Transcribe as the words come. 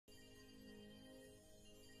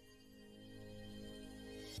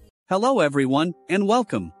Hello everyone, and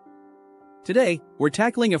welcome. Today, we're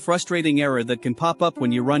tackling a frustrating error that can pop up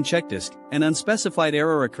when you run CHKDSK. An unspecified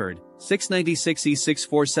error occurred,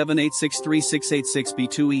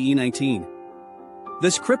 696e647863686b2e e19.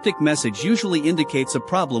 This cryptic message usually indicates a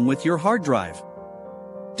problem with your hard drive.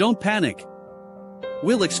 Don't panic.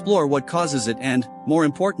 We'll explore what causes it and, more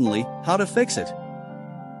importantly, how to fix it.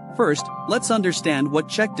 First, let's understand what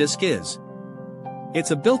CHKDSK is.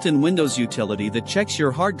 It's a built-in Windows utility that checks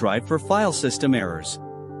your hard drive for file system errors.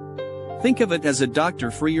 Think of it as a doctor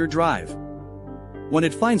for your drive. When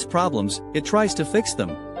it finds problems, it tries to fix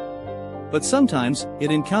them. But sometimes, it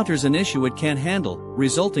encounters an issue it can't handle,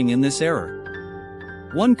 resulting in this error.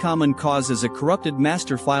 One common cause is a corrupted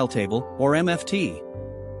master file table, or MFT.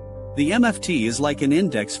 The MFT is like an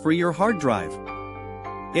index for your hard drive.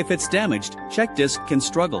 If it's damaged, CHKDSK can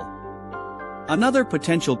struggle. Another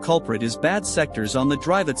potential culprit is bad sectors on the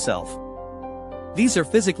drive itself. These are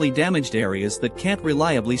physically damaged areas that can't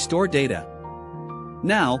reliably store data.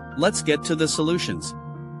 Now, let's get to the solutions.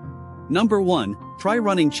 Number 1, try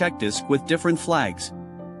running CHKDSK with different flags.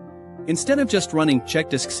 Instead of just running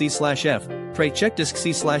CHKDSK/f, try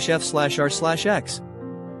CHKDSK/f/r/x.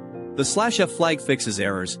 The /f flag fixes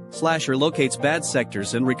errors, /r locates bad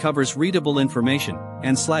sectors and recovers readable information,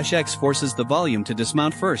 and /x forces the volume to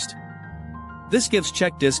dismount first. This gives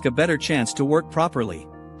CHKDSK a better chance to work properly.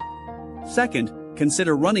 Second,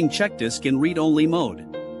 consider running CHKDSK in read-only mode.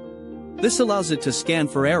 This allows it to scan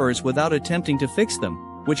for errors without attempting to fix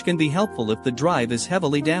them, which can be helpful if the drive is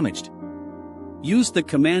heavily damaged. Use the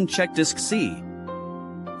command CHKDSK-C.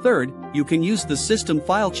 Third, you can use the System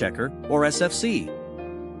File Checker, or SFC.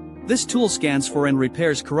 This tool scans for and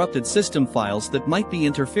repairs corrupted system files that might be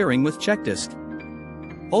interfering with CHKDSK.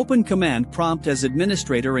 Open Command Prompt as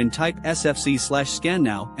administrator and type sfc/scan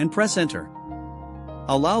now and press enter.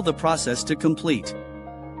 Allow the process to complete.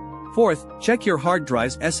 Fourth, check your hard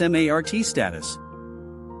drive's SMART status.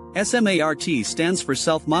 SMART stands for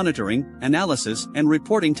Self-Monitoring, Analysis, and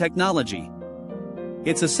Reporting Technology.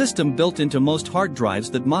 It's a system built into most hard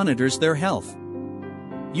drives that monitors their health.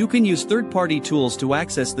 You can use third-party tools to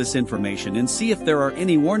access this information and see if there are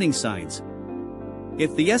any warning signs.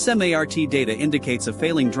 If the SMART data indicates a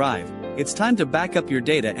failing drive, it's time to back up your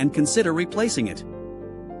data and consider replacing it.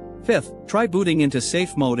 Fifth, try booting into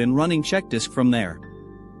safe mode and running CHKDSK from there.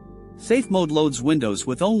 Safe mode loads Windows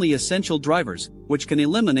with only essential drivers, which can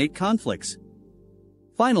eliminate conflicts.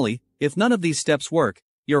 Finally, if none of these steps work,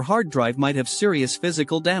 your hard drive might have serious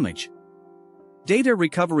physical damage. Data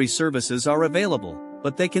recovery services are available,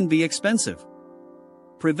 but they can be expensive.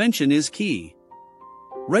 Prevention is key.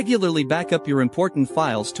 Regularly back up your important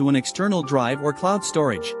files to an external drive or cloud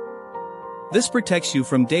storage. This protects you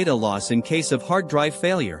from data loss in case of hard drive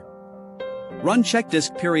failure. Run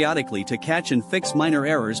CHKDSK periodically to catch and fix minor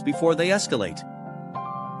errors before they escalate.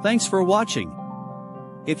 Thanks for watching.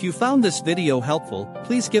 If you found this video helpful,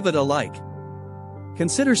 please give it a like.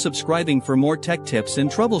 Consider subscribing for more tech tips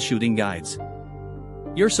and troubleshooting guides.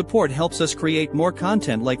 Your support helps us create more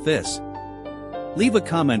content like this. Leave a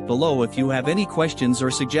comment below if you have any questions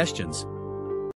or suggestions.